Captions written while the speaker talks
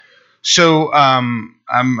So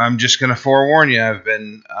I'm just going to forewarn you. I've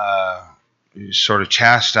been sort of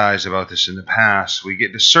chastised about this in the past. We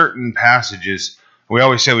get to certain passages. We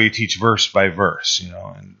always say we teach verse by verse,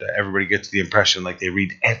 and everybody gets the impression like they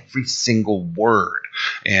read every single word,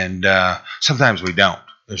 and sometimes we don't.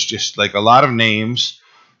 There's just like a lot of names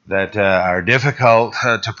that are difficult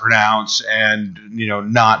to pronounce and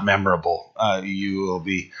not memorable. You will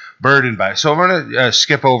be burdened by it. So I'm going to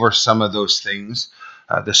skip over some of those things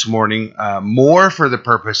this morning, more for the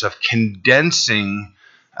purpose of condensing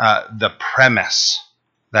the premise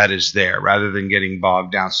that is there rather than getting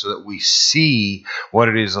bogged down, so that we see what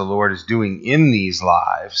it is the Lord is doing in these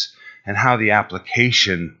lives and how the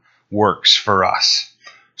application works for us.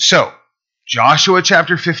 So Joshua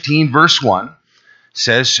chapter 15 verse 1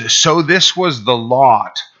 says, "So this was the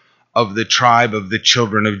lot of the tribe of the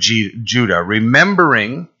children of Judah,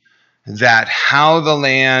 remembering that how the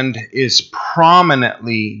land is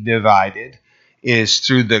prominently divided is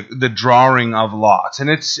through the drawing of lots." And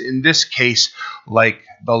it's, in this case, like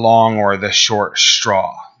the long or the short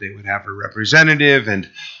straw. They would have a representative, and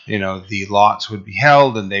the lots would be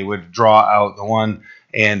held, and they would draw out the one,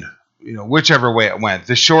 and whichever way it went,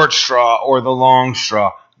 the short straw or the long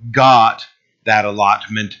straw got that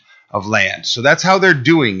allotment of land. So that's how they're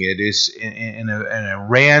doing it, is in a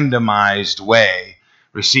randomized way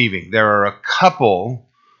receiving. There are a couple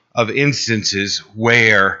of instances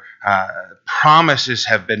where promises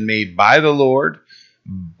have been made by the Lord,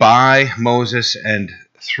 by Moses, and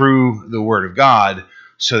through the Word of God,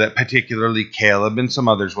 so that particularly Caleb and some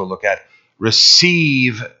others we'll look at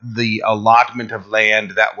receive the allotment of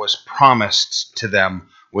land that was promised to them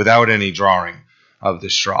without any drawing of the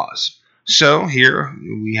straws. So here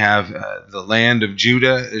we have the land of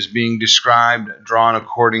Judah is being described, drawn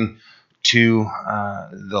according to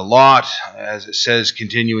the lot, as it says,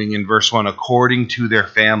 continuing in verse 1, according to their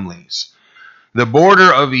families. The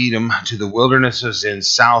border of Edom to the wilderness of Zin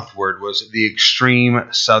southward was the extreme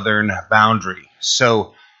southern boundary.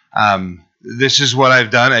 So this is what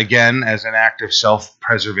I've done, again, as an act of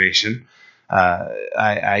self-preservation.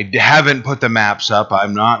 I haven't put the maps up.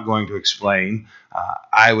 I'm not going to explain.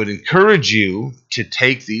 I would encourage you to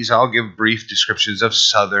take these. I'll give brief descriptions of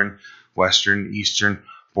southern, western, eastern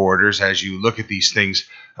borders as you look at these things.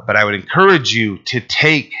 But I would encourage you to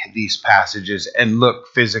take these passages and look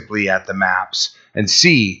physically at the maps and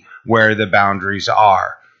see where the boundaries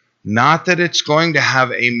are. Not that it's going to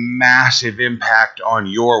have a massive impact on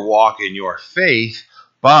your walk in your faith,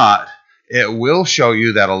 but it will show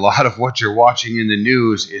you that a lot of what you're watching in the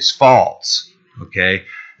news is false. Okay?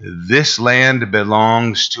 This land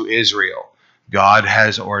belongs to Israel. God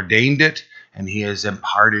has ordained it, and he has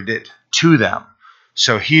imparted it to them.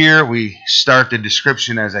 So here we start the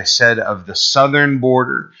description, as I said, of the southern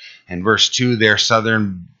border. In verse 2, their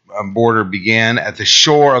southern border began at the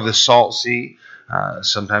shore of the Salt Sea,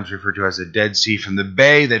 sometimes referred to as the Dead Sea, from the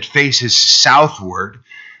bay that faces southward.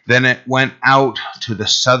 Then it went out to the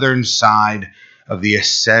southern side of the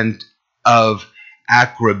ascent of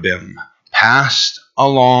Akrabim, passed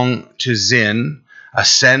along to Zin,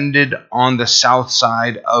 ascended on the south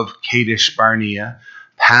side of Kadesh Barnea,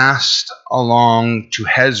 passed along to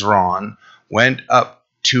Hezron, went up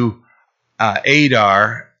to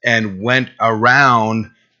Adar, and went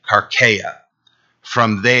around Karkea.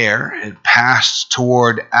 From there, it passed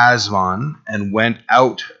toward Asmon and went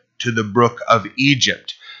out to the brook of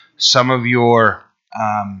Egypt. Some of your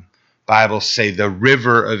Bibles say the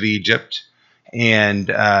river of Egypt, and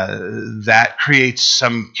that creates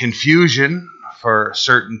some confusion for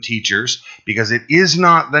certain teachers because it is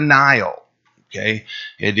not the Nile. Okay,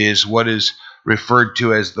 it is what is referred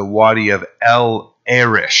to as the Wadi of El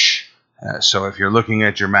Arish. So if you're looking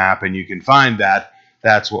at your map and you can find that,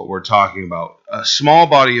 that's what we're talking about. A small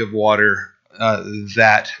body of water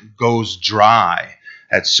that goes dry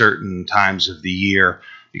at certain times of the year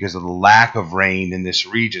because of the lack of rain in this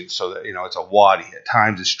region. So that, it's a wadi. At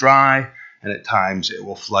times it's dry, and at times it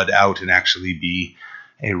will flood out and actually be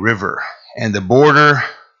a river. And the border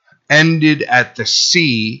ended at the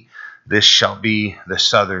sea. This shall be the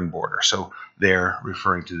southern border. So they're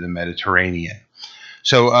referring to the Mediterranean.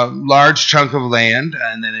 So a large chunk of land.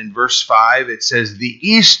 And then in verse 5, it says the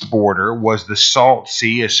east border was the Salt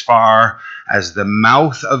Sea as far as the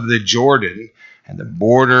mouth of the Jordan. And the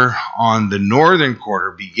border on the northern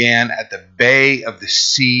quarter began at the bay of the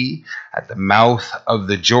sea at the mouth of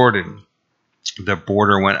the Jordan. The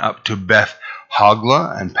border went up to Beth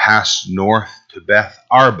Hogla and passed north to Beth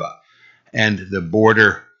Arba. And the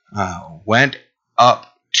border went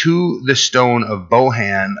up to the stone of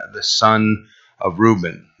Bohan, the son of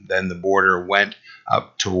Reuben. Then the border went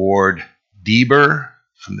up toward Deber,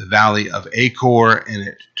 from the valley of Achor, and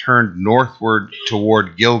it turned northward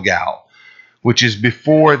toward Gilgal, which is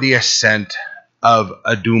before the ascent of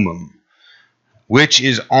Adumim, which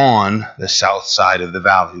is on the south side of the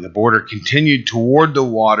valley. The border continued toward the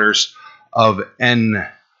waters of En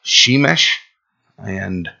Shemesh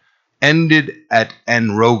and ended at En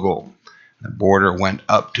Rogel. The border went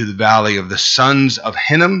up to the valley of the sons of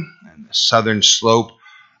Hinnom and the southern slope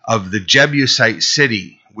of the Jebusite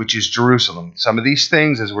city, which is Jerusalem. Some of these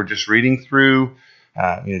things, as we're just reading through,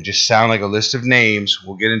 just sound like a list of names.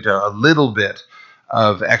 We'll get into a little bit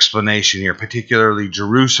of explanation here, particularly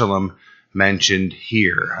Jerusalem mentioned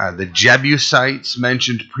here. The Jebusites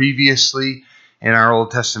mentioned previously in our Old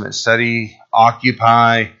Testament study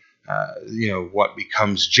occupy, what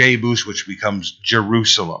becomes Jebus, which becomes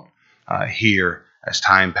Jerusalem here as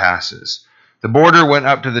time passes. The border went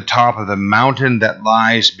up to the top of the mountain that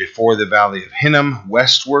lies before the valley of Hinnom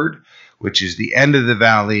westward, which is the end of the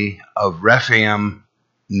valley of Rephaim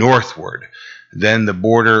northward. Then the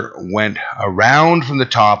border went around from the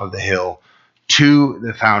top of the hill to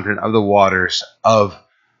the fountain of the waters of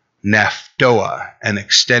Nephtoah and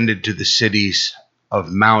extended to the cities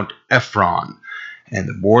of Mount Ephron. And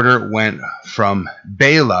the border went from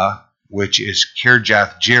Bela, which is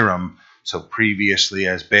Kirjath-Jearim, so previously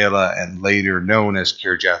as Bela and later known as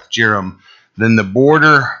Kirjath-Jearim. Then the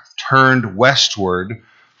border turned westward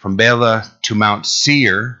from Bela to Mount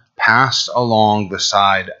Seir, passed along the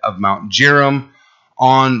side of Mount Jearim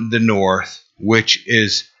on the north, which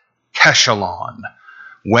is Keshalon,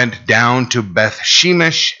 went down to Beth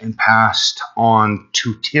Shemesh and passed on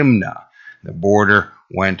to Timnah. The border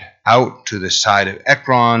went out to the side of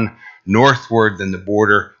Ekron northward. Then the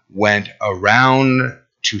border went around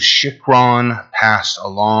to Shikron, passed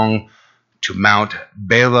along to Mount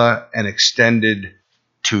Bela, and extended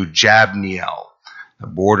to Jabneel. The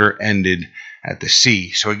border ended at the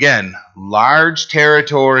sea. So again, large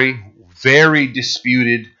territory, very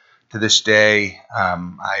disputed to this day.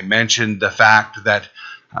 I mentioned the fact that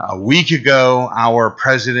a week ago, our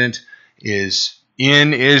president is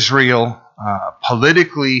in Israel,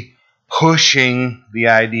 politically pushing the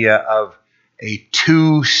idea of a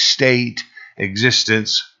two-state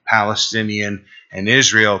existence, Palestinian and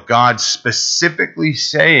Israel. God specifically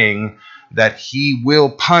saying that he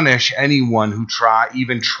will punish anyone who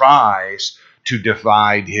even tries to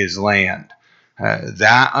divide his land.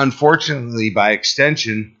 That, unfortunately, by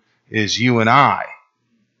extension, is you and I,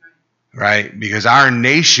 right? Because our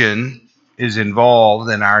nation is involved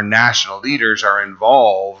and our national leaders are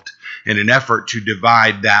involved in an effort to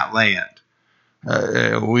divide that land.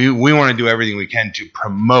 We want to do everything we can to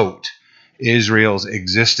promote Israel's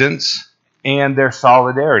existence and their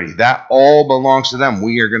solidarity. That all belongs to them.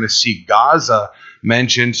 We are going to see Gaza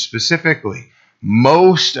mentioned specifically.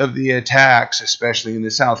 Most of the attacks, especially in the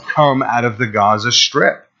south, come out of the Gaza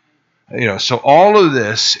Strip. So all of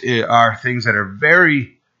this are things that are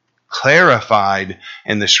very clarified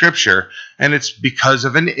in the scripture, and it's because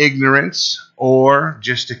of an ignorance or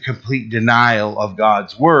just a complete denial of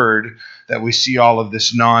God's word that we see all of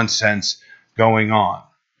this nonsense going on.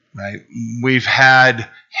 Right? We've had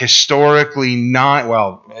historically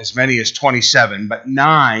as many as 27, but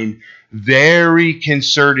 9 very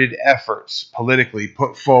concerted efforts politically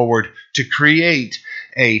put forward to create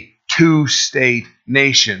a two-state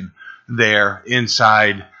nation there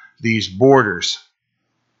inside these borders.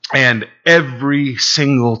 And every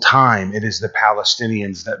single time it is the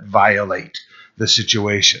Palestinians that violate the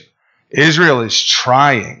situation. Israel is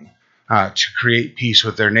trying to create peace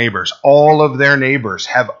with their neighbors. All of their neighbors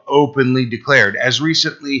have openly declared, as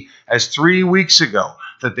recently as 3 weeks ago,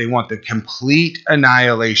 that they want the complete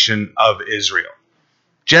annihilation of Israel.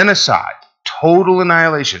 Genocide, total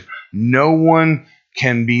annihilation. No one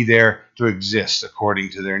can be there to exist according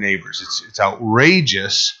to their neighbors. It's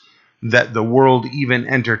outrageous that the world even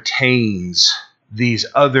entertains these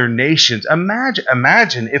other nations.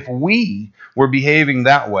 Imagine if we were behaving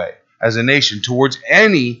that way as a nation towards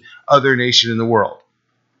any other nation in the world.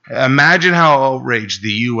 Imagine how outraged the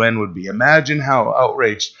UN would be. Imagine how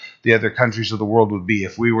outraged the other countries of the world would be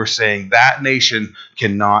if we were saying that nation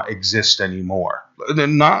cannot exist anymore.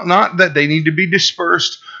 Not that they need to be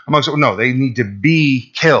dispersed amongst, no, they need to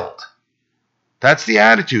be killed. That's the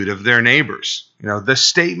attitude of their neighbors. The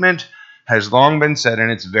statement has long been said,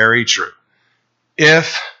 and it's very true.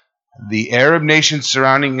 If the Arab nations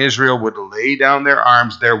surrounding Israel would lay down their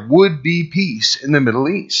arms, there would be peace in the Middle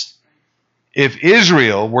East. If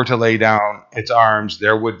Israel were to lay down its arms,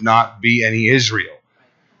 there would not be any Israel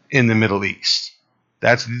in the Middle East.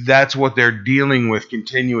 That's what they're dealing with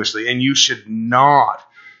continuously, and you should not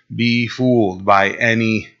be fooled by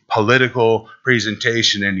any political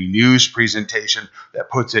presentation, any news presentation that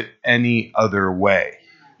puts it any other way.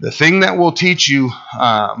 The thing that will teach you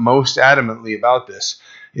most adamantly about this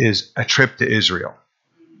is a trip to Israel.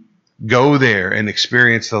 Go there and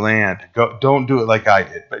experience the land. Don't do it like I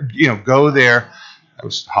did, but go there. I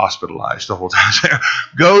was hospitalized the whole time.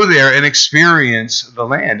 Go there and experience the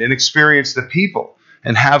land and experience the people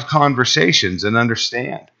and have conversations and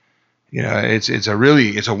understand. It's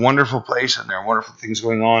a wonderful place, and there are wonderful things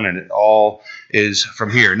going on, and it all is from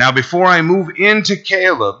here. Now, before I move into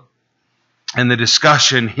Caleb and the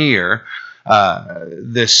discussion here,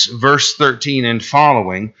 this verse 13 and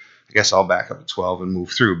following, I guess I'll back up to 12 and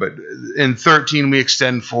move through. But in 13, we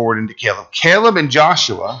extend forward into Caleb. Caleb and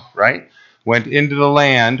Joshua, right, went into the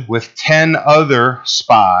land with 10 other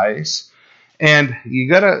spies. And you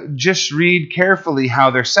got to just read carefully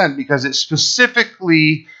how they're sent, because it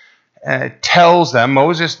specifically tells them,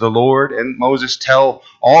 the Lord and Moses tell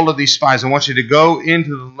all of these spies, I want you to go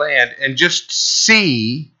into the land and just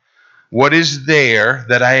see what is there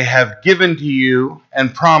that I have given to you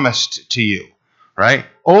and promised to you. Right?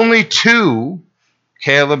 Only 2,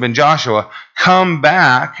 Caleb and Joshua, come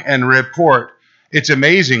back and report, it's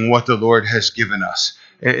amazing what the Lord has given us.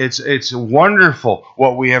 It's wonderful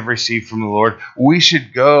what we have received from the Lord. We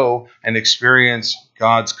should go and experience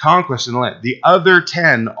God's conquest in the land. The other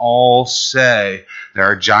 10 all say there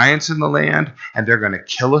are giants in the land, and they're going to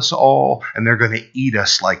kill us all, and they're going to eat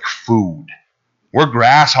us like food. We're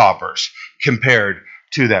grasshoppers compared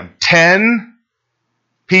to them. 10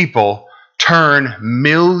 people turn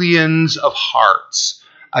millions of hearts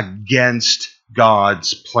against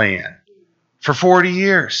God's plan for 40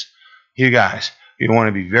 years. You guys, you want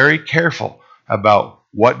to be very careful about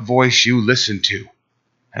what voice you listen to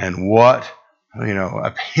and what,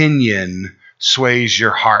 opinion sways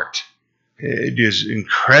your heart. It is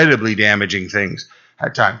incredibly damaging things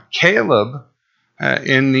at times. Caleb,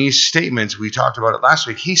 in these statements, we talked about it last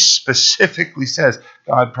week, he specifically says,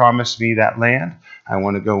 God promised me that land. I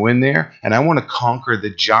want to go in there, and I want to conquer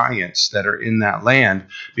the giants that are in that land,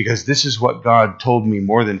 because this is what God told me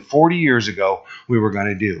more than 40 years ago we were going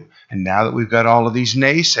to do. And now that we've got all of these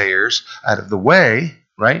naysayers out of the way,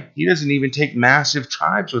 right? He doesn't even take massive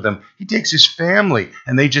tribes with him. He takes his family,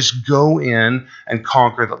 and they just go in and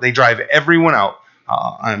conquer. They drive everyone out.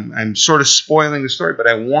 I'm sort of spoiling the story, but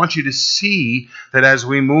I want you to see that as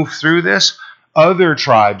we move through this, other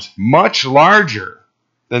tribes much larger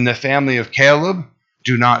than the family of Caleb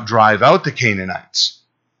do not drive out the Canaanites.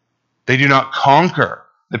 They do not conquer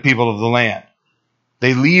the people of the land.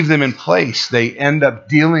 They leave them in place. They end up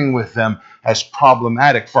dealing with them as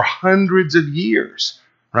problematic for hundreds of years,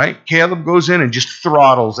 right? Caleb goes in and just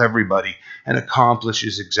throttles everybody and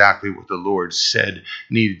accomplishes exactly what the Lord said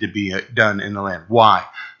needed to be done in the land. Why?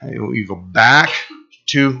 You go back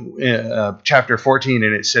to chapter 14,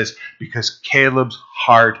 and it says, because Caleb's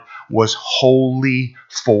heart was wholly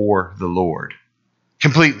for the Lord.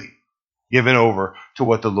 Completely given over to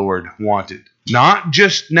what the Lord wanted. Not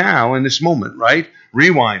just now in this moment, right?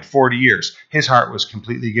 Rewind 40 years. His heart was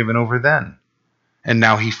completely given over then. And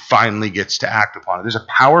now he finally gets to act upon it. There's a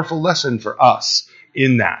powerful lesson for us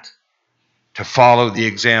in that, to follow the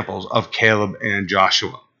examples of Caleb and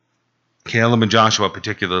Joshua. Caleb and Joshua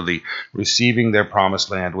particularly receiving their promised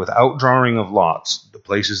land without drawing of lots, the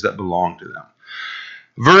places that belong to them.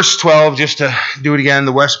 Verse 12, just to do it again,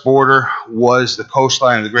 the west border was the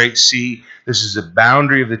coastline of the Great Sea. This is the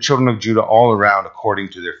boundary of the children of Judah all around according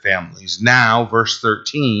to their families. Now, verse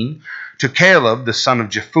 13, to Caleb, the son of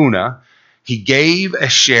Jephunneh, he gave a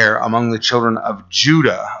share among the children of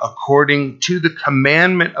Judah according to the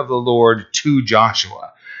commandment of the Lord to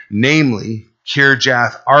Joshua, namely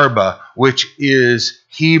Kirjath Arba, which is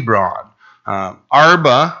Hebron.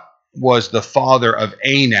 Arba was the father of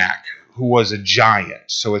Anak, who was a giant.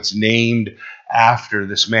 So it's named after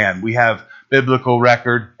this man. We have biblical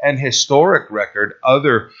record and historic record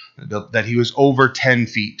that he was over 10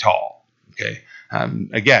 feet tall. Okay.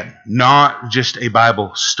 Again, not just a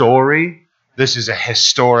Bible story. This is a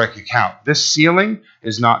historic account. This ceiling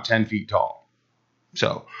is not 10 feet tall.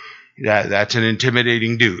 So that's an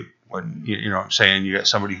intimidating dude. When I'm saying you got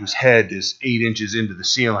somebody whose head is 8 inches into the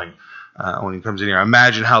ceiling when he comes in here.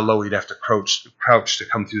 Imagine how low he'd have to crouch to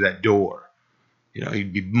come through that door.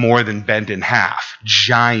 He'd be more than bent in half.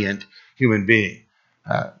 Giant human being.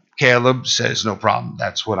 Caleb says, no problem.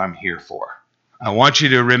 That's what I'm here for. I want you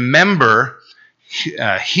to remember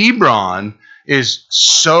Hebron is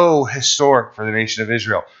so historic for the nation of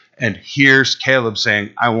Israel. And here's Caleb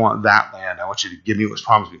saying, I want that land. I want you to give me what's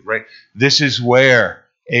promised me, right? This is where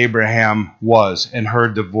Abraham was and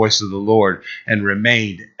heard the voice of the Lord and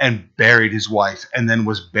remained and buried his wife and then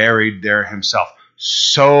was buried there himself.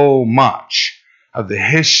 So much of the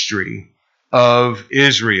history of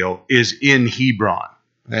Israel is in Hebron.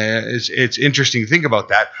 It's interesting to think about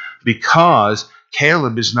that because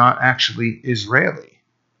Caleb is not actually Israeli,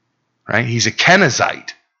 right? He's a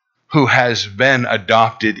Kenizzite who has been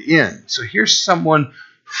adopted in. So here's someone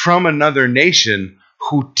from another nation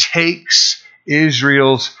who takes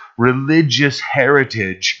Israel's religious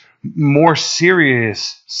heritage more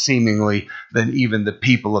serious, seemingly, than even the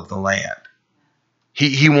people of the land.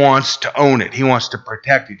 He wants to own it. He wants to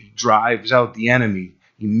protect it. He drives out the enemy.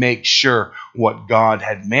 He makes sure what God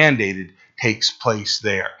had mandated takes place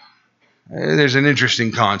there. There's an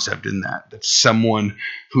interesting concept in that someone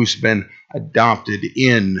who's been adopted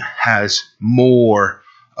in has more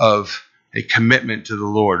of a commitment to the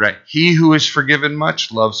Lord, right? He who is forgiven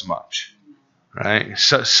much loves much, right?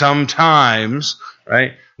 So sometimes,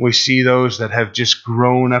 right, we see those that have just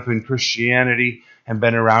grown up in Christianity and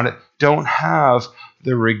been around it don't have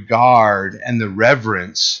the regard and the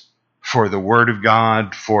reverence for the Word of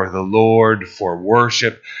God, for the Lord, for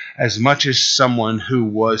worship, as much as someone who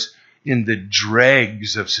was in the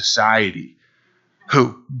dregs of society,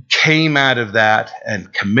 who came out of that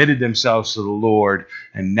and committed themselves to the Lord,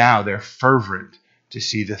 and now they're fervent to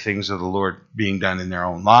see the things of the Lord being done in their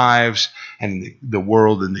own lives and the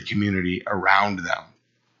world and the community around them.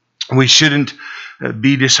 We shouldn't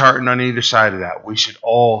be disheartened on either side of that. We should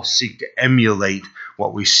all seek to emulate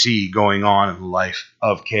what we see going on in the life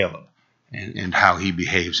of Caleb and how he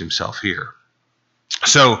behaves himself here.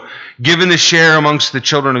 So, given the share amongst the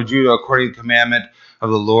children of Judah according to the commandment of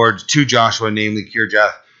the Lord to Joshua, namely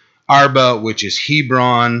Kirjath Arba, which is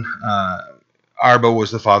Hebron. Arba was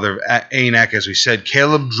the father of Anak, as we said.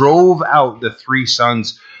 Caleb drove out the three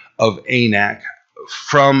sons of Anak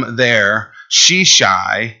from there: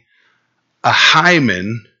 Sheshai,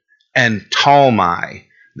 Ahiman, and Talmai,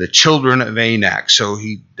 the children of Anak. So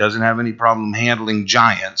he doesn't have any problem handling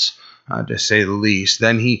giants, to say the least.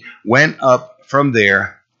 Then he went up from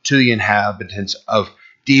there to the inhabitants of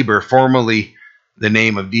Debir. Formerly, the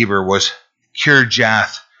name of Debir was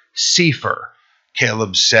Kirjath Sepher.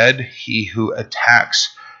 Caleb said, "He who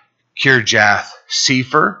attacks Kirjath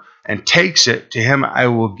Sepher and takes it, to him I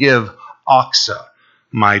will give Oxa,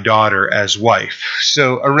 my daughter, as wife."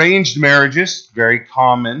 So arranged marriages, very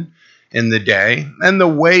common in the day. And the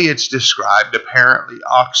way it's described, apparently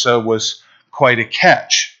Oxa was quite a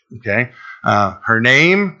catch. Okay, her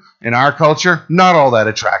name in our culture, not all that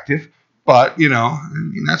attractive, but,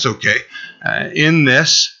 that's okay. In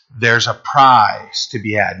this, there's a prize to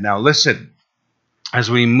be had. Now, listen,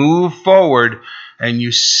 as we move forward and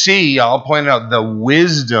you see, I'll point out the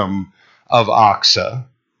wisdom of Oxa,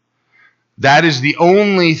 that is the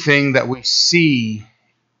only thing that we see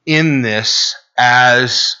in this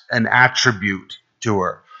as an attribute to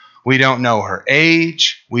her. We don't know her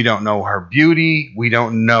age. We don't know her beauty. We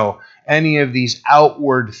don't know any of these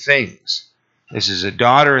outward things. This is a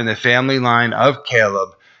daughter in the family line of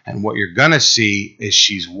Caleb, and what you're going to see is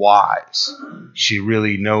she's wise. She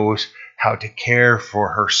really knows how to care for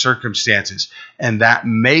her circumstances, and that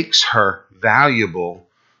makes her valuable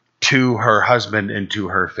to her husband and to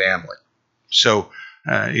her family. So,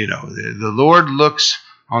 the Lord looks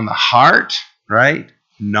on the heart, right?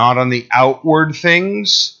 Not on the outward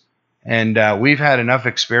things. And we've had enough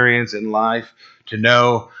experience in life to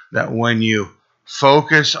know that when you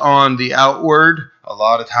focus on the outward, a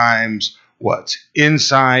lot of times what's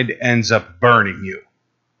inside ends up burning you.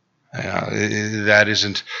 That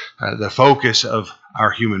isn't the focus of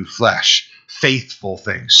our human flesh, faithful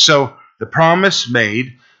things. So the promise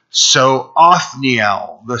made, so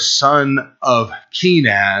Othniel, the son of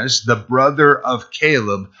Kenaz, the brother of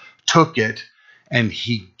Caleb, took it, and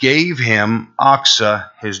he gave him Oxa,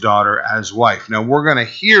 his daughter, as wife. Now we're going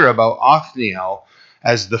to hear about Othniel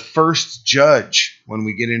as the first judge when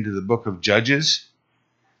we get into the book of Judges.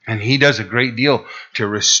 And he does a great deal to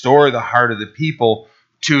restore the heart of the people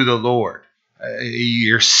to the Lord.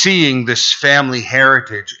 You're seeing this family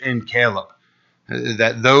heritage in Caleb,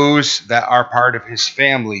 that those that are part of his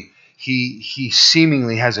family, he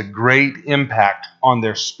seemingly has a great impact on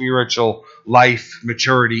their spiritual life,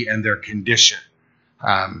 maturity, and their condition.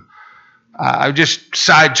 I'll just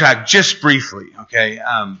sidetrack just briefly, okay?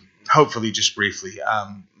 Hopefully just briefly.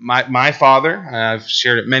 My father, I've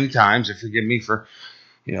shared it many times, and forgive me for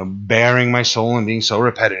bearing my soul and being so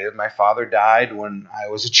repetitive. My father died when I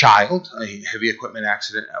was a child, a heavy equipment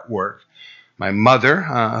accident at work. My mother,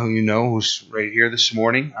 who's right here this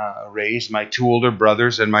morning, raised my two older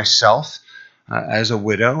brothers and myself as a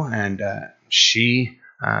widow, and she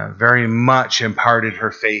very much imparted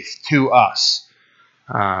her faith to us.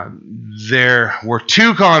 There were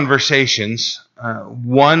two conversations,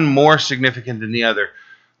 one more significant than the other,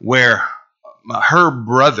 where her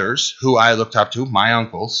brothers, who I looked up to, my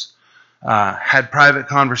uncles, had private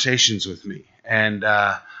conversations with me. And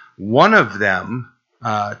one of them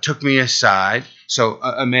took me aside. So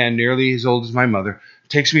a man nearly as old as my mother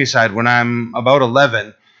takes me aside when I'm about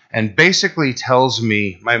 11 and basically tells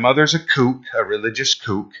me my mother's a kook, a religious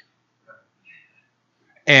kook,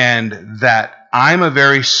 and that I'm a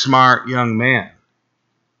very smart young man.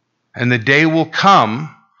 And the day will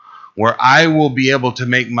come where I will be able to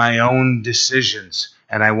make my own decisions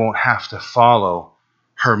and I won't have to follow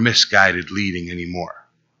her misguided leading anymore.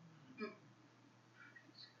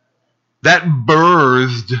 That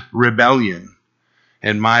birthed rebellion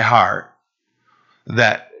in my heart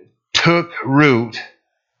that took root,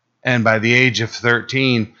 and by the age of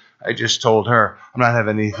 13, I just told her, I'm not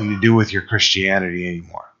having anything to do with your Christianity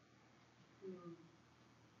anymore.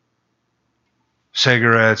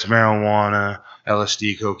 Cigarettes, marijuana,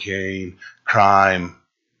 LSD, cocaine, crime,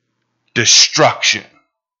 destruction.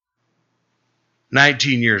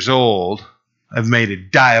 19 years old, I've made a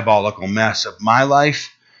diabolical mess of my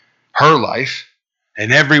life, her life,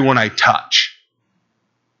 and everyone I touch.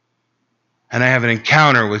 And I have an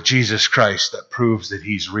encounter with Jesus Christ that proves that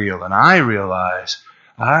he's real. And I realize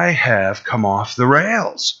I have come off the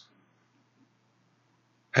rails.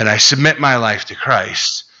 And I submit my life to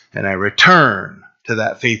Christ, and I return to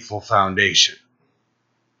that faithful foundation.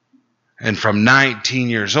 And from 19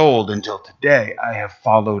 years old until today, I have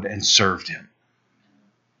followed and served him.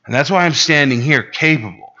 And that's why I'm standing here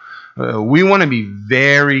capable. We want to be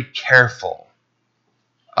very careful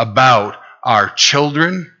about our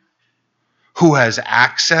children, who has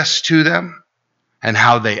access to them, and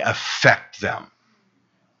how they affect them.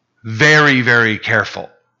 Very, very careful.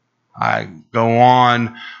 I go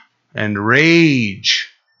on and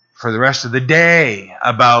rage for the rest of the day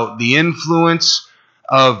about the influence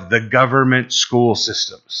of the government school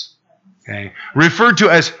systems. Okay? Referred to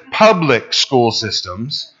as public school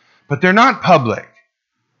systems, but they're not public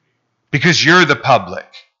because you're the public.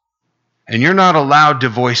 And you're not allowed to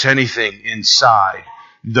voice anything inside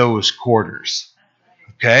those quarters.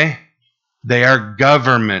 Okay? They are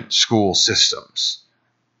government school systems.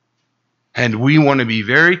 And we want to be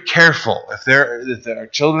very careful. If our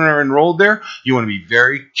children are enrolled there, you want to be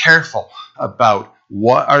very careful about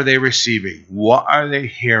what are they receiving, what are they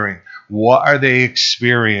hearing, what are they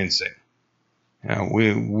experiencing. You know,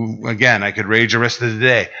 we again, I could rage the rest of the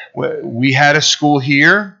day. We had a school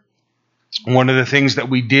here. One of the things that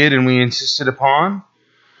we did and we insisted upon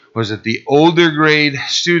was that the older grade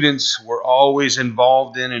students were always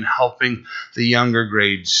involved in and helping the younger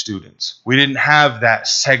grade students. We didn't have that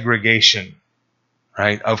segregation,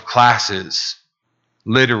 right, of classes,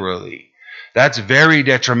 literally. That's very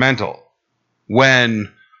detrimental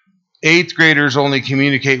when 8th graders only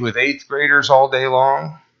communicate with 8th graders all day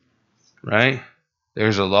long, right?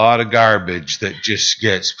 There's a lot of garbage that just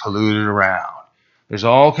gets polluted around. There's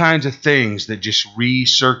all kinds of things that just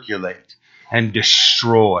recirculate and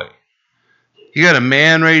destroy. You got a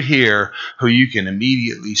man right here who you can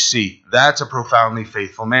immediately see. That's a profoundly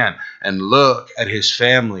faithful man. And look at his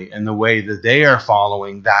family and the way that they are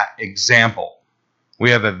following that example. We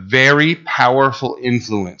have a very powerful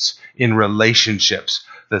influence in relationships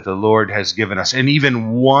that the Lord has given us. And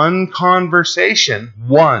even one conversation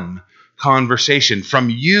from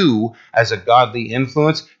you as a godly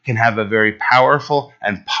influence can have a very powerful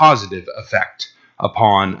and positive effect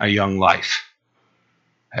upon a young life.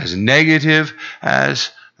 As negative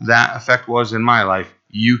as that effect was in my life,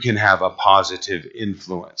 you can have a positive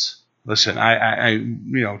influence. Listen, I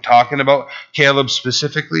talking about Caleb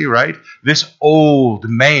specifically, right? This old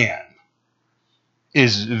man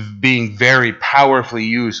is being very powerfully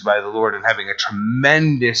used by the Lord and having a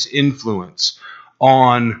tremendous influence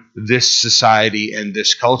on this society and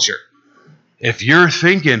this culture. If you're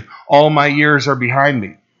thinking, all my years are behind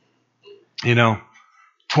me,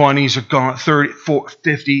 20s are gone, 30, 40,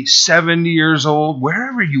 50, 70 years old,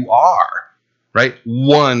 wherever you are, right?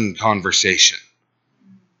 One conversation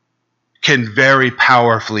can very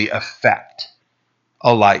powerfully affect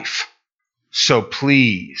a life. So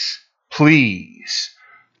please,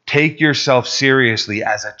 take yourself seriously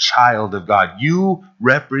as a child of God. You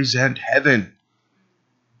represent heaven.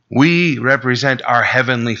 We represent our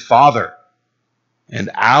Heavenly Father. And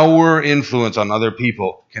our influence on other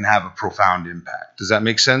people can have a profound impact. Does that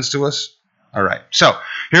make sense to us? All right. So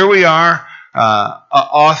here we are,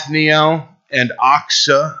 Othniel and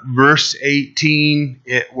Achsah, verse 18.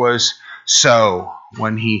 It was so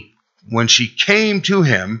when he when she came to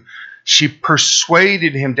him, she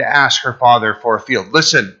persuaded him to ask her father for a field.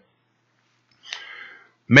 Listen,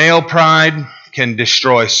 male pride can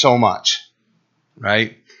destroy so much,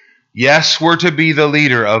 right? Yes, we're to be the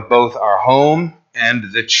leader of both our home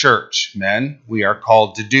and the church. Men, we are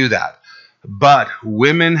called to do that. But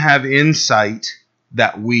women have insight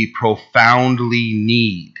that we profoundly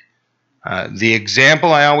need. The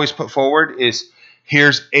example I always put forward is,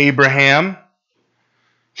 here's Abraham.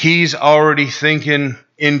 He's already thinking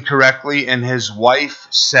incorrectly, and his wife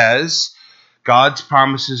says, God's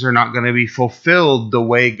promises are not going to be fulfilled the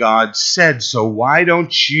way God said. So why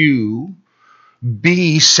don't you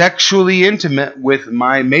be sexually intimate with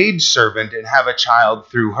my maidservant and have a child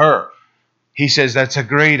through her? He says, that's a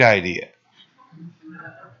great idea.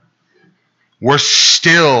 We're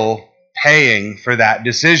still paying for that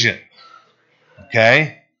decision.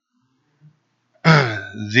 Okay?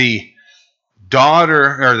 The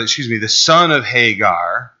son of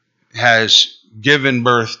Hagar has given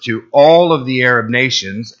birth to all of the Arab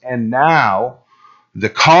nations, and now the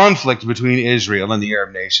conflict between Israel and the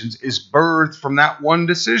Arab nations is birthed from that one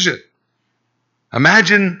decision.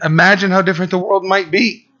 Imagine how different the world might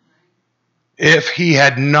be if he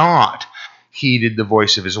had not heeded the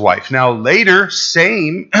voice of his wife. Now later,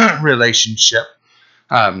 same relationship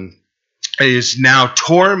is now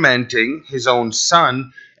tormenting his own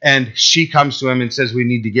son, and she comes to him and says, we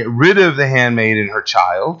need to get rid of the handmaid and her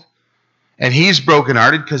child. And he's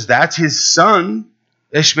brokenhearted because that's his son.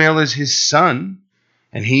 Ishmael is his son.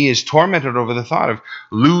 And he is tormented over the thought of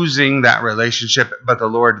losing that relationship. But the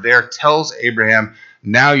Lord there tells Abraham,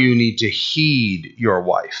 now you need to heed your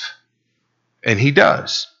wife. And he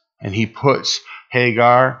does. And he puts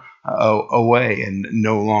Hagar away and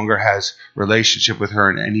no longer has relationship with her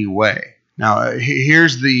in any way. Now,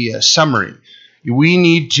 here's the summary. We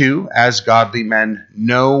need to, as godly men,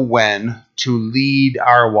 know when to lead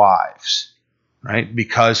our wives, right?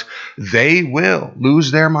 Because they will lose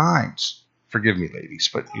their minds. Forgive me, ladies,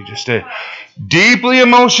 but you're just deeply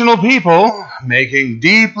emotional people making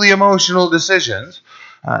deeply emotional decisions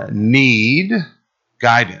need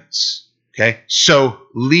guidance, okay? So,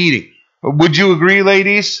 leading. Would you agree,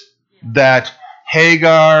 ladies, that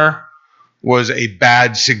Hagar was a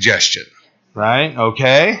bad suggestion, right?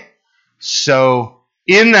 Okay? So,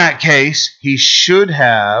 in that case, he should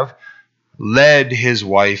have led his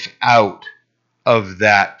wife out of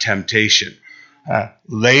that temptation.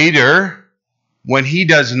 Later, when he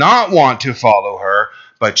does not want to follow her,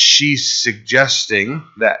 but she's suggesting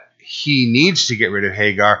that he needs to get rid of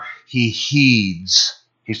Hagar, he heeds.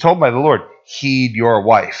 He's told by the Lord, heed your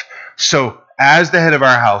wife. So, as the head of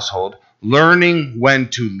our household, learning when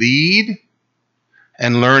to lead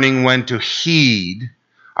and learning when to heed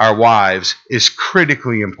our wives is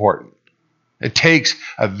critically important. It takes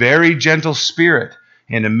a very gentle spirit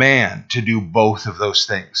in a man to do both of those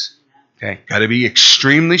things. Okay, got to be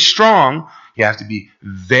extremely strong. You have to be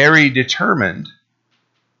very determined,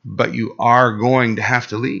 but you are going to have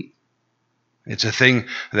to lead. It's a thing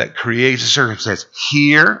that creates a circumstance.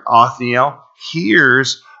 Here, Othniel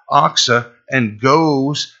hears Achsah and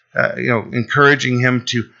goes, encouraging him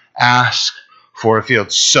to ask for a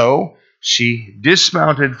field. So she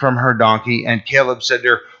dismounted from her donkey, and Caleb said to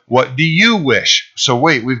her, what do you wish? So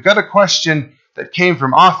wait, we've got a question that came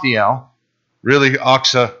from Othniel, really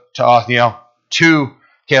Achsah to Othniel, to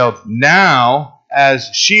Caleb. Now, as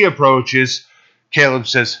she approaches, Caleb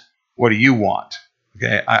says, what do you want?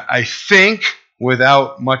 Okay, I think,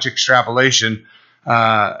 without much extrapolation,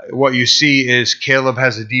 what you see is Caleb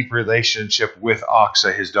has a deep relationship with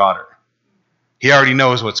Achsah, his daughter. He already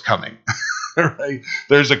knows what's coming. Right?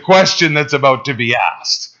 There's a question that's about to be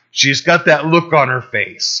asked. She's got that look on her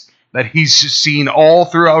face that he's seen all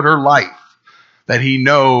throughout her life, that he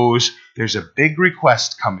knows there's a big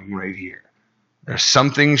request coming right here. There's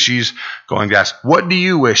something she's going to ask. What do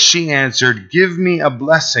you wish? She answered, give me a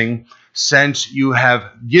blessing since you have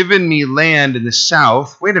given me land in the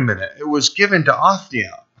south. Wait a minute. It was given to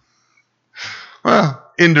Othniel.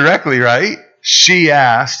 Well, indirectly, right? She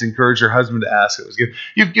asked, encouraged her husband to ask. It was given.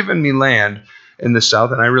 You've given me land in the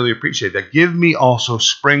south, and I really appreciate that. Give me also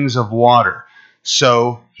springs of water.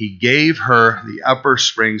 So he gave her the upper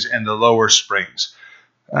springs and the lower springs.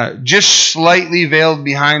 Just slightly veiled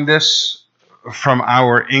behind this from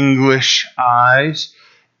our English eyes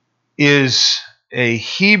is a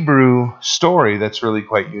Hebrew story that's really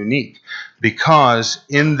quite unique, because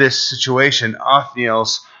in this situation,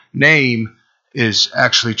 Othniel's name is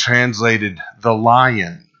actually translated the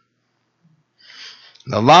lion.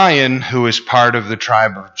 The lion, who is part of the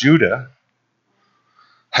tribe of Judah,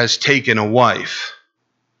 has taken a wife.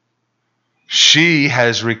 She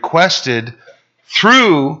has requested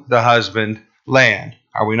through the husband land.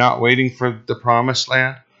 Are we not waiting for the promised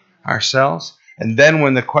land ourselves? And then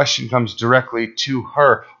when the question comes directly to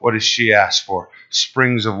her, what does she ask for?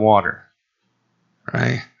 Springs of water,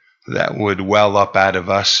 right? That would well up out of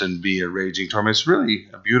us and be a raging torrent. It's really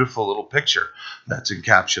a beautiful little picture that's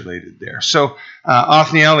encapsulated there. So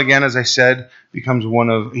Othniel, again, as I said, becomes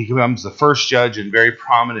the first judge and very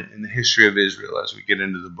prominent in the history of Israel. As we get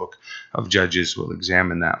into the book of Judges, we'll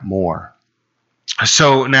examine that more.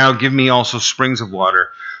 So now give me also springs of water.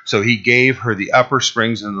 So he gave her the upper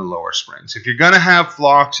springs and the lower springs. If you're going to have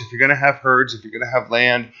flocks, if you're going to have herds, if you're going to have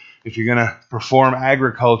land, if you're going to perform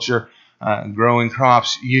agriculture, growing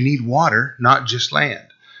crops, you need water, not just land.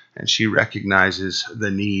 And she recognizes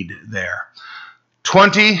the need there.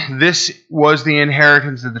 20, this was the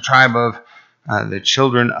inheritance of the tribe of the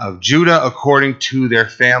children of Judah according to their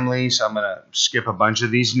families. I'm going to skip a bunch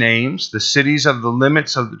of these names. The cities of the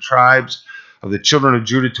limits of the tribes of the children of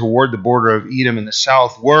Judah toward the border of Edom in the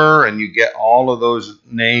south were, and you get all of those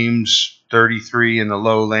names, 33 in the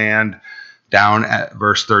lowland, down at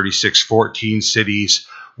verse 36, 14 cities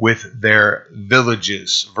with their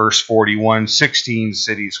villages. Verse 41, 16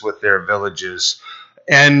 cities with their villages.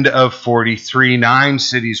 End of 43, 9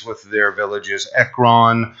 cities with their villages.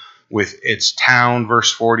 Ekron with its town,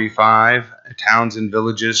 verse 45, towns and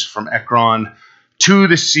villages from Ekron to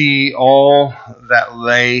the sea, all that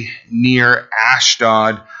lay near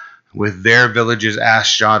Ashdod with their villages,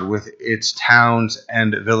 Ashdod with its towns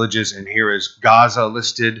and villages. And here is Gaza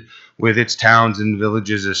listed with its towns and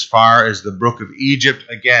villages as far as the brook of Egypt.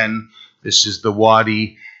 Again, this is the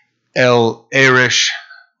Wadi El Arish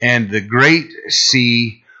and the Great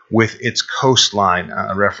Sea with its coastline,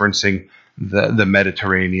 referencing the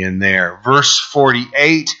Mediterranean there. Verse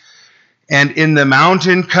 48, and in the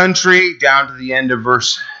mountain country, down to the end of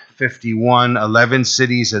verse 51, 11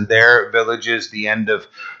 cities and their villages, the end of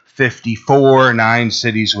 54, 9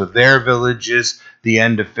 cities with their villages, the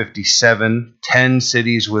end of 57, 10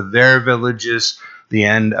 cities with their villages, the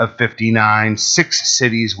end of 59, 6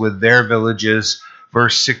 cities with their villages.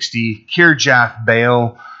 Verse 60, Kirjath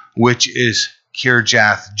Baal, which is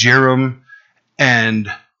Kirjath Jearim, and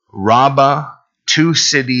Rabbah, 2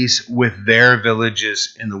 cities with their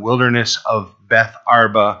villages in the wilderness of Beth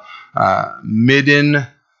Arba, Midden,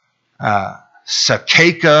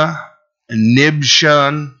 Sakeka,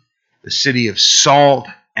 Nibshan, the city of Salt,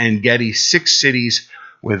 and Gedi, 6 cities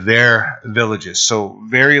with their villages. So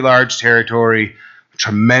very large territory,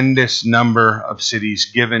 tremendous number of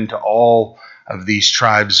cities given to all of these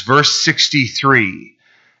tribes. Verse 63,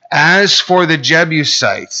 as for the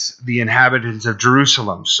Jebusites, the inhabitants of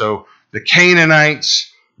Jerusalem, so the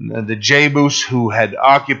Canaanites, the Jebus who had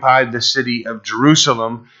occupied the city of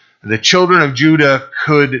Jerusalem, the children of Judah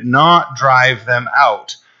could not drive them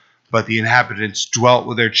out, but the inhabitants dwelt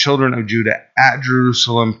with their children of Judah at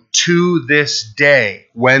Jerusalem to this day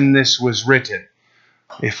when this was written.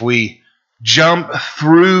 If we jump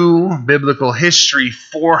through biblical history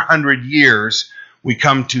 400 years, we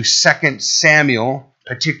come to 2 Samuel,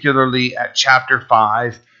 particularly at chapter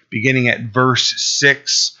 5, beginning at verse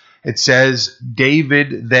 6. It says,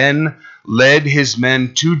 David then led his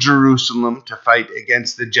men to Jerusalem to fight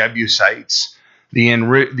against the Jebusites,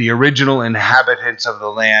 the original inhabitants of the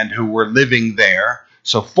land who were living there.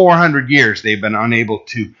 So 400 years they've been unable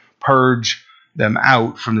to purge them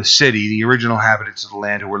out from the city, the original inhabitants of the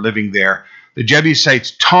land who were living there. The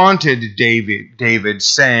Jebusites taunted David,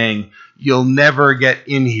 saying, you'll never get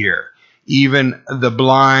in here. Even the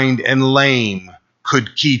blind and lame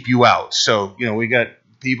could keep you out. So, we got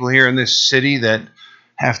people here in this city that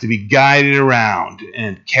have to be guided around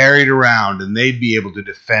and carried around, and they'd be able to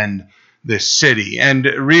defend this city. And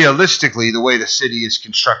realistically, the way the city is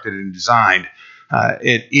constructed and designed,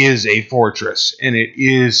 it is a fortress, and it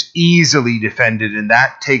is easily defended, and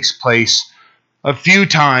that takes place a few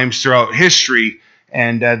times throughout history,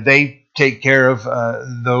 and they take care of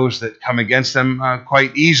those that come against them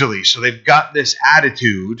quite easily. So they've got this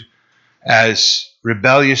attitude as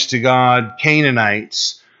rebellious to God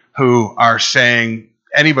Canaanites who are saying,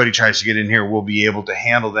 anybody tries to get in here, we'll be able to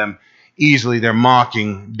handle them easily. They're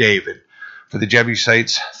mocking David. For the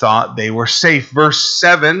Jebusites thought they were safe. Verse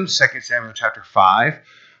 7, 2 Samuel chapter 5,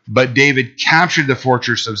 but David captured the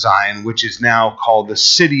fortress of Zion, which is now called the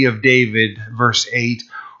city of David. Verse 8,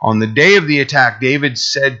 on the day of the attack, David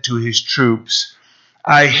said to his troops,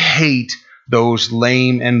 I hate those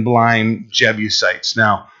lame and blind Jebusites.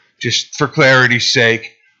 Now, just for clarity's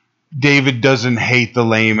sake, David doesn't hate the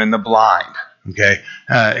lame and the blind. Okay,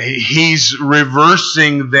 he's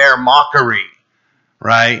reversing their mockery,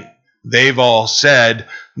 right? They've all said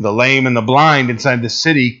the lame and the blind inside the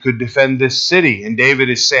city could defend this city. And David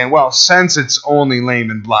is saying, well, since it's only lame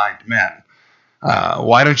and blind men,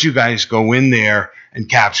 why don't you guys go in there and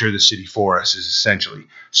capture the city for us, is essentially.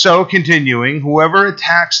 So continuing, whoever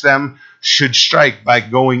attacks them should strike by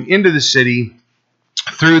going into the city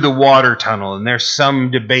through the water tunnel. And there's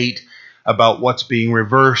some debate about what's being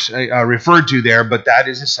referred to there, but that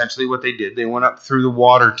is essentially what they did. They went up through the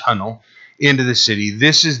water tunnel into the city.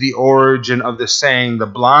 This is the origin of the saying, the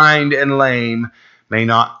blind and lame may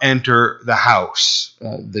not enter the house,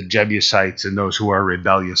 the Jebusites and those who are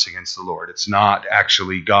rebellious against the Lord. It's not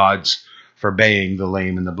actually God's forbidding the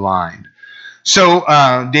lame and the blind. So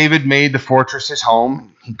David made the fortress his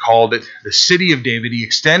home. He called it the City of David. He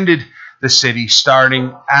extended the city,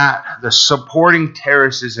 starting at the supporting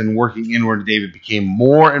terraces and working inward. David became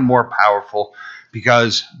more and more powerful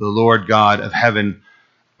because the Lord God of heaven,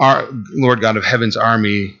 our Lord God of heaven's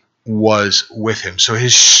army, was with him. So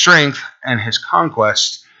his strength and his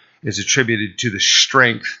conquest is attributed to the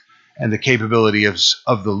strength and the capability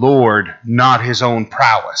of the Lord, not his own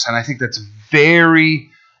prowess. And I think that's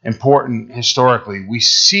very important historically. We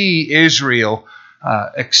see Israel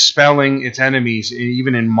expelling its enemies,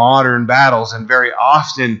 even in modern battles, and very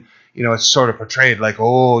often, it's sort of portrayed like, the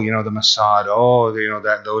Mossad,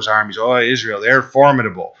 those armies, Israel, they're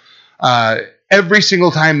formidable. Every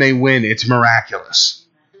single time they win, it's miraculous.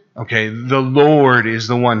 Okay, the Lord is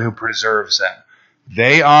the one who preserves them.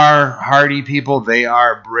 They are hardy people. They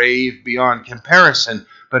are brave beyond comparison.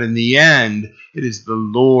 But in the end, it is the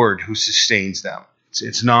Lord who sustains them.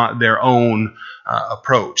 It's not their own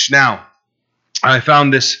approach. Now, I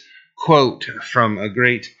found this quote from a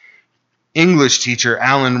great English teacher,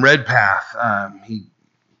 Alan Redpath. He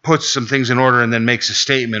puts some things in order and then makes a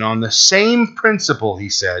statement. On the same principle, he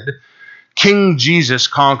said, King Jesus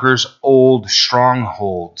conquers old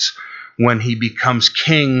strongholds when he becomes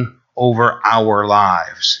king over our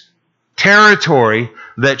lives. Territory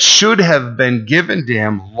that should have been given to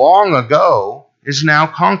him long ago is now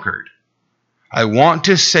conquered. I want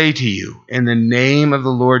to say to you, in the name of the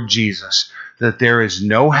Lord Jesus, that there is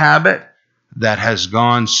no habit that has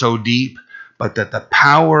gone so deep, but that the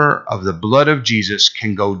power of the blood of Jesus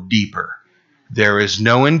can go deeper. There is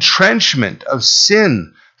no entrenchment of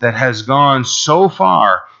sin that has gone so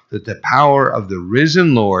far that the power of the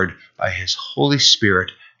risen Lord by his Holy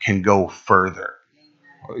Spirit can go further.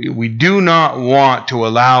 We do not want to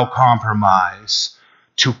allow compromise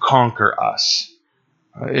to conquer us.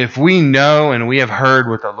 If we know and we have heard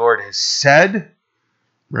what the Lord has said,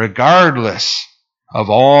 regardless of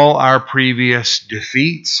all our previous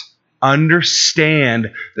defeats,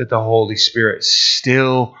 understand that the Holy Spirit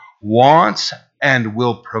still wants and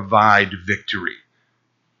will provide victory.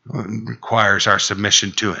 It requires our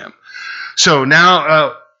submission to him. So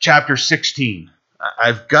now, chapter 16.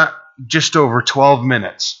 I've got just over 12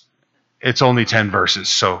 minutes. It's only 10 verses,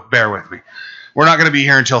 so bear with me. We're not going to be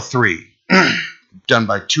here until 3. Done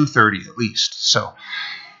by 2:30 at least. So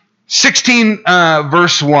 16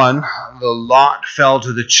 verse 1, the lot fell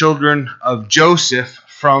to the children of Joseph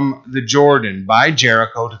from the Jordan by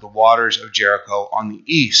Jericho to the waters of Jericho on the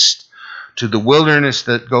east, to the wilderness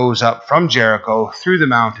that goes up from Jericho through the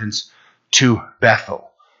mountains to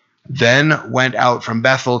Bethel. Then went out from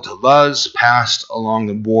Bethel to Luz, passed along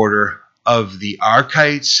the border of the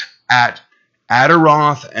Archites at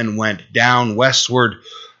Adaroth, and went down westward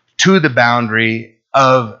to the boundary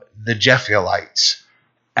of the Jephthalites,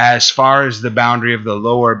 as far as the boundary of the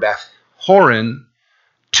lower Beth Horon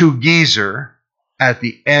to Gezer at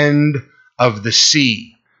the end of the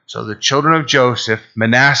sea. So the children of Joseph,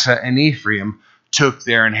 Manasseh and Ephraim, took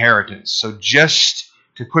their inheritance. So just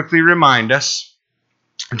to quickly remind us,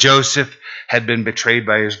 Joseph had been betrayed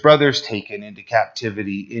by his brothers, taken into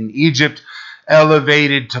captivity in Egypt,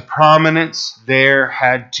 elevated to prominence there,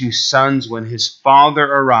 had 2 sons. When his father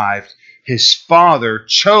arrived, his father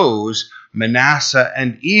chose Manasseh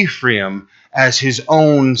and Ephraim as his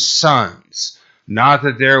own sons. Not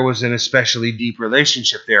that there was an especially deep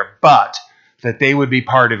relationship there, but that they would be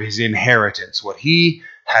part of his inheritance. What he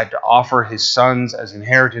had to offer his sons as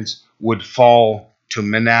inheritance would fall to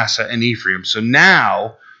Manasseh and Ephraim. So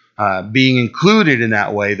now, being included in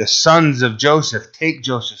that way, the sons of Joseph take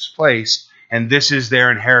Joseph's place, and this is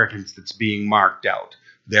their inheritance that's being marked out.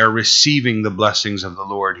 They're receiving the blessings of the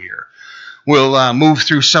Lord here. We'll move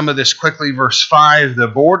through some of this quickly. Verse 5, the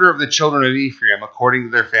border of the children of Ephraim, according to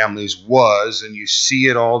their families, was, and you see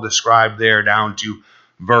it all described there down to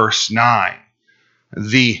verse 9.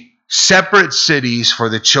 The separate cities for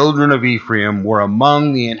the children of Ephraim were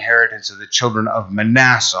among the inheritance of the children of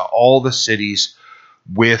Manasseh. All the cities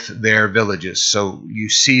with their villages. So you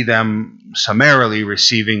see them summarily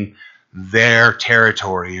receiving their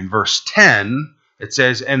territory. In verse 10, it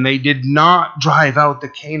says, "And they did not drive out the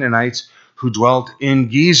Canaanites who dwelt in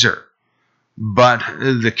Gezer, but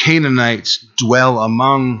the Canaanites dwell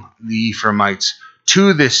among the Ephraimites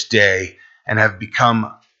to this day and have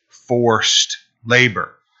become forced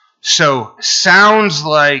labor." So sounds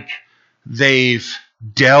like they've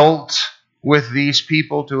dealt with these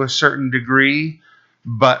people to a certain degree,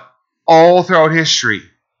 but all throughout history,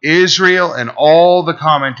 Israel and all the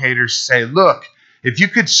commentators say, look, if you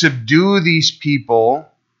could subdue these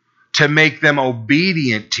people to make them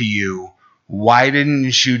obedient to you, why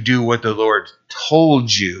didn't you do what the Lord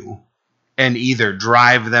told you and either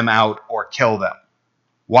drive them out or kill them?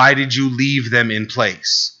 Why did you leave them in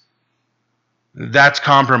place? That's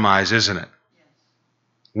compromise, isn't it?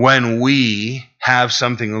 When we have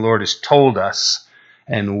something the Lord has told us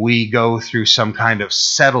and we go through some kind of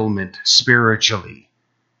settlement spiritually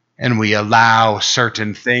and we allow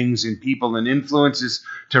certain things and people and influences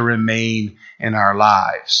to remain in our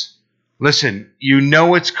lives. Listen, you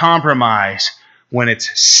know it's compromise when it's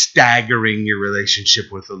staggering your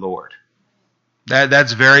relationship with the Lord.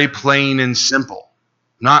 That's very plain and simple.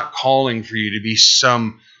 Not calling for you to be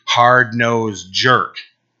some hard-nosed jerk.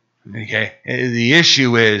 Okay? The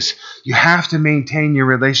issue is you have to maintain your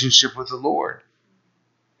relationship with the Lord.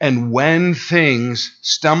 And when things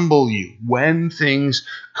stumble you, when things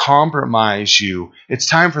compromise you, it's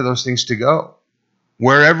time for those things to go.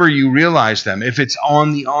 Wherever you realize them. If it's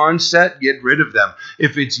on the onset, get rid of them.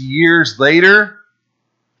 If it's years later,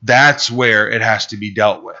 that's where it has to be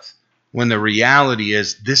dealt with. When the reality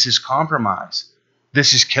is, this is compromise.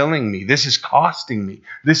 This is killing me. This is costing me.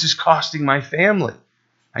 This is costing my family.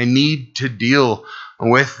 I need to deal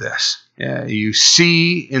with this. You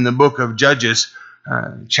see in the book of Judges,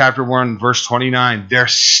 chapter 1, verse 29, they're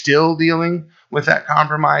still dealing with that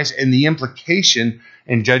compromise. And the implication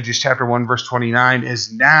in Judges chapter 1, verse 29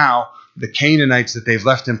 is now the Canaanites that they've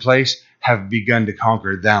left in place have begun to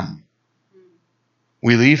conquer them.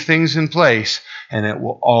 We leave things in place and it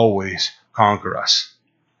will always conquer us.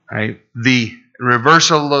 Right? The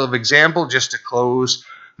reversal of example, just to close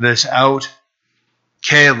this out,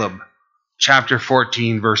 Caleb, chapter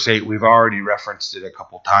 14, verse 8. We've already referenced it a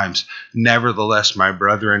couple times. "Nevertheless, my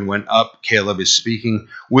brethren went up," Caleb is speaking,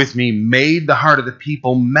 "with me, made the heart of the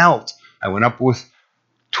people melt. I went up with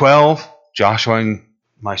 12, Joshua and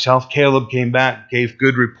myself. Caleb came back, gave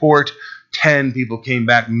good report. 10 people came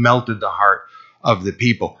back, melted the heart of the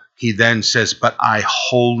people." He then says, "But I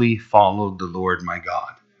wholly followed the Lord my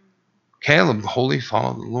God." Caleb wholly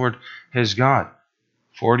followed the Lord his God.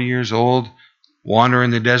 40 years old, wander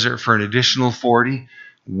in the desert for an additional 40.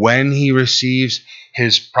 When he receives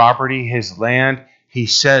his property, his land, he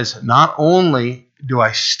says, not only do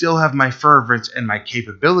I still have my fervence and my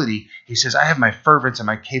capability, he says, I have my fervence and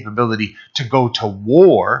my capability to go to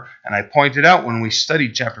war. And I pointed out when we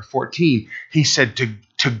studied chapter 14, he said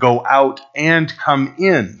to go out and come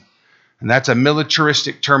in. And that's a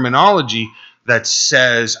militaristic terminology that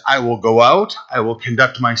says, I will go out, I will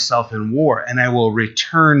conduct myself in war, and I will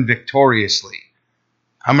return victoriously.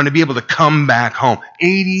 I'm going to be able to come back home.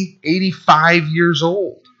 80, 85 years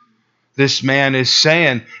old. This man is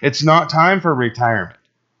saying, it's not time for retirement.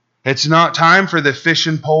 It's not time for the fish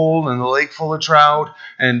and pole and the lake full of trout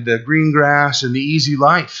and the green grass and the easy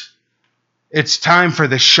life. It's time for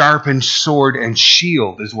the sharpened sword and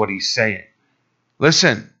shield, is what he's saying.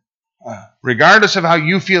 Listen, regardless of how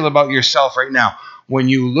you feel about yourself right now, when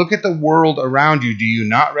you look at the world around you, do you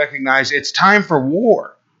not recognize it's time for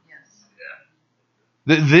war?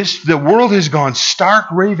 The world has gone stark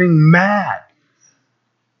raving mad.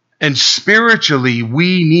 And spiritually,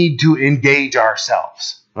 we need to engage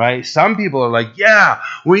ourselves, right? Some people are like, yeah,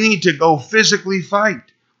 we need to go physically fight.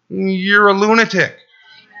 You're a lunatic.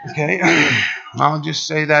 Okay? I'll just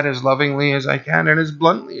say that as lovingly as I can and as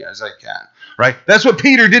bluntly as I can, right? That's what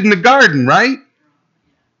Peter did in the garden, right?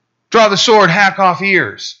 Draw the sword, hack off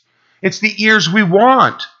ears. It's the ears we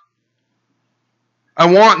want. I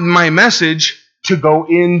want my message to go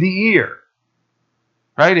in the ear.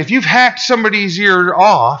 Right? If you've hacked somebody's ear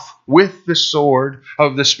off with the sword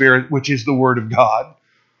of the Spirit, which is the Word of God,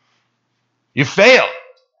 you failed.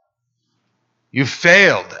 You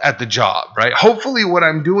failed at the job, right? Hopefully what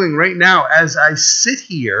I'm doing right now as I sit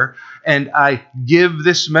here and I give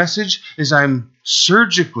this message is I'm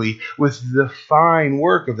surgically, with the fine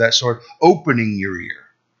work of that sword, opening your ear.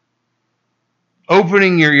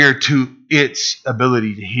 Opening your ear to its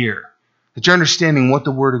ability to hear. That you're understanding what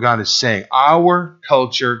the Word of God is saying. Our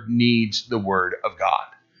culture needs the Word of God.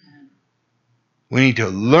 We need to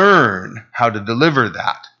learn how to deliver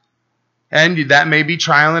that. And that may be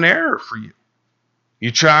trial and error for you.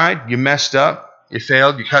 You tried, you messed up, you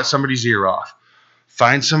failed, you cut somebody's ear off.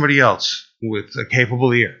 Find somebody else with a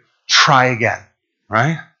capable ear. Try again,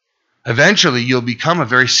 right? Eventually, you'll become a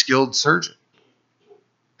very skilled surgeon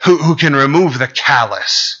who can remove the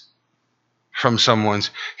callus from someone's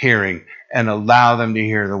hearing and allow them to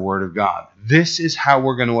hear the word of God. This is how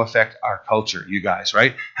we're going to affect our culture, you guys,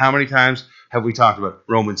 right? How many times have we talked about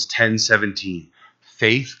Romans 10:17?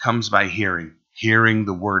 Faith comes by hearing, hearing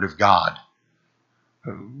the word of God.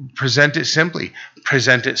 Present it simply,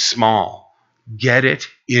 present it small. Get it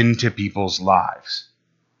into people's lives.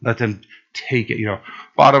 Let them take it.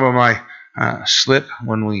 Bottom of my slip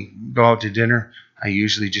when we go out to dinner, I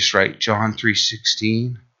usually just write John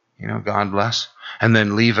 3:16, God bless, and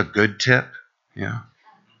then leave a good tip,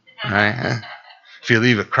 right? If you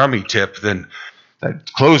leave a crummy tip, then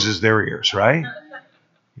that closes their ears, right?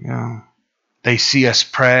 They see us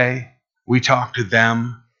pray, we talk to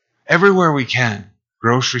them everywhere we can.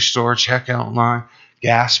 Grocery store, checkout line,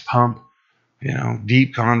 gas pump,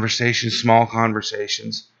 deep conversations, small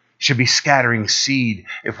conversations. Should be scattering seed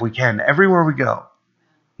if we can, everywhere we go.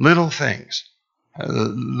 Little things.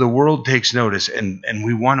 The world takes notice, and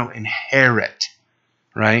we want to inherit,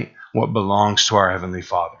 right, what belongs to our Heavenly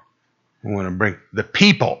Father. We want to bring the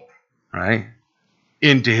people, right,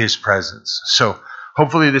 into His presence. So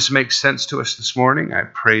hopefully this makes sense to us this morning. I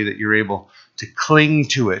pray that you're able to cling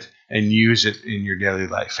to it and use it in your daily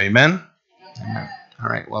life. Amen? Amen. All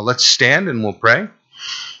right, well, let's stand and we'll pray.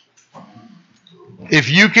 If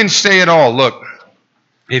you can stay at all, look,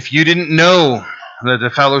 if you didn't know that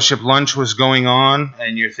the fellowship lunch was going on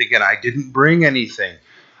and you're thinking, I didn't bring anything.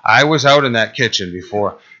 I was out in that kitchen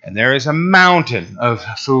before, and there is a mountain of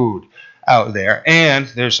food out there, and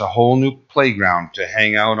there's a whole new playground to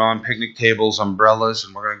hang out on, picnic tables, umbrellas,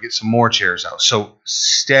 and we're going to get some more chairs out. So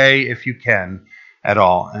stay if you can at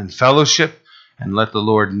all and fellowship and let the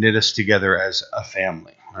Lord knit us together as a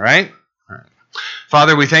family. All right? All right.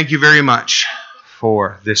 Father, we thank you very much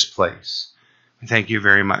for this place. We thank you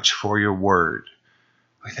very much for your word.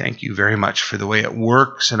 We thank you very much for the way it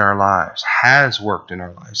works in our lives, has worked in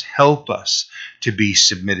our lives. Help us to be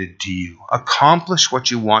submitted to you. Accomplish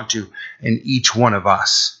what you want to in each one of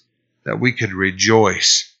us, that we could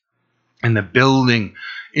rejoice in the building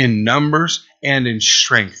in numbers and in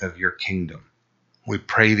strength of your kingdom. We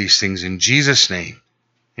pray these things in Jesus' name.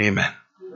 Amen.